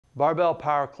Barbell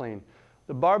power clean.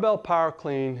 The barbell power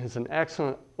clean is an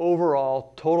excellent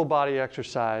overall total body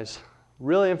exercise.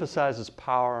 Really emphasizes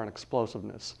power and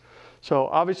explosiveness. So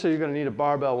obviously you're going to need a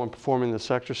barbell when performing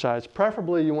this exercise.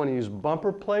 Preferably you want to use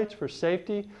bumper plates for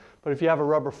safety, but if you have a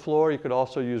rubber floor you could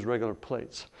also use regular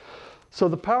plates. So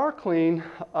the power clean,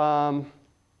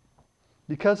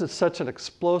 because it's such an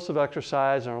explosive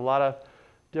exercise and a lot of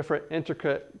different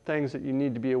intricate things that you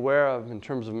need to be aware of in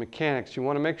terms of mechanics, you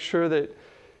want to make sure that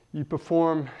you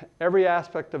perform every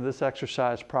aspect of this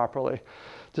exercise properly.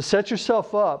 To set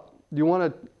yourself up, you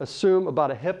want to assume about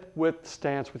a hip width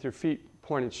stance with your feet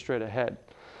pointed straight ahead.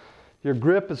 Your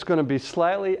grip is going to be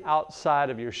slightly outside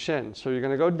of your shin. So you're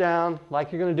going to go down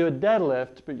like you're going to do a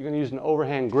deadlift, but you're going to use an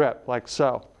overhand grip like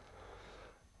so.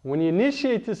 When you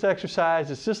initiate this exercise,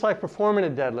 it's just like performing a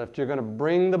deadlift. You're going to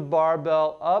bring the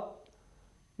barbell up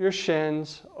your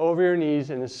shins, over your knees,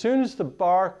 and as soon as the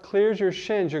bar clears your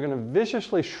shins, you're going to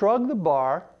viciously shrug the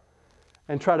bar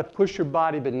and try to push your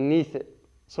body beneath it.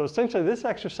 So essentially this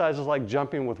exercise is like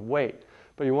jumping with weight,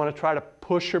 but you want to try to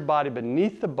push your body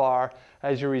beneath the bar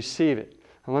as you receive it.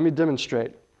 And let me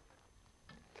demonstrate.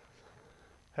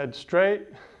 Head straight,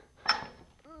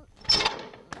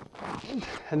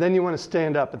 and then you want to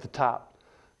stand up at the top.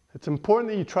 It's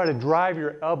important that you try to drive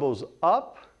your elbows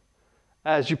up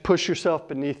as you push yourself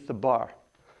beneath the bar.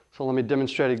 So let me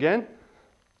demonstrate again.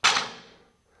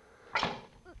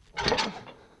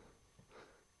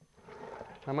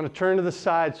 I'm going to turn to the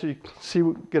side so you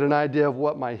can get an idea of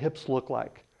what my hips look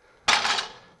like.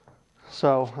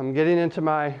 So I'm getting into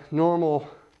my normal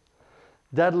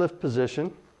deadlift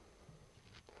position.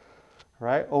 All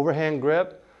right, overhand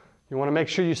grip. You want to make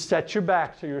sure you set your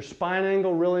back, so your spine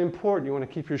angle really important. You want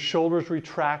to keep your shoulders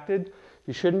retracted.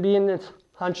 You shouldn't be in this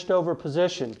hunched over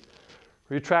position.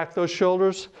 Retract those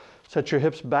shoulders, set your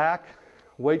hips back.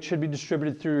 Weight should be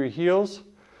distributed through your heels.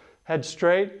 Head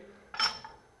straight.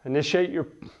 Initiate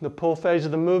the pull phase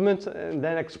of the movement and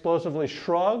then explosively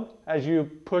shrug as you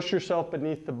push yourself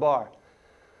beneath the bar.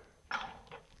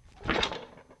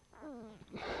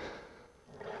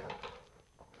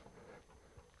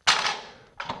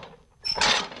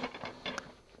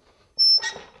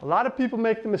 A lot of people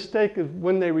make the mistake of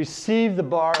when they receive the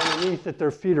bar underneath that their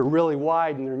feet are really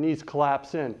wide and their knees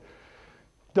collapse in.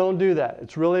 Don't do that.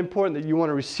 It's really important that you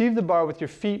want to receive the bar with your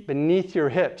feet beneath your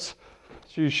hips.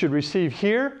 So you should receive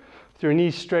here with your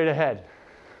knees straight ahead.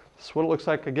 This is what it looks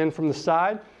like again from the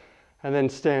side, and then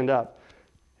stand up.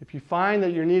 If you find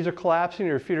that your knees are collapsing or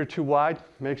your feet are too wide,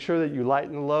 make sure that you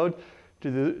lighten the load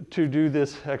to do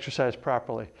this exercise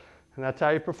properly. And that's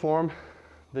how you perform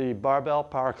the barbell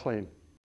power clean.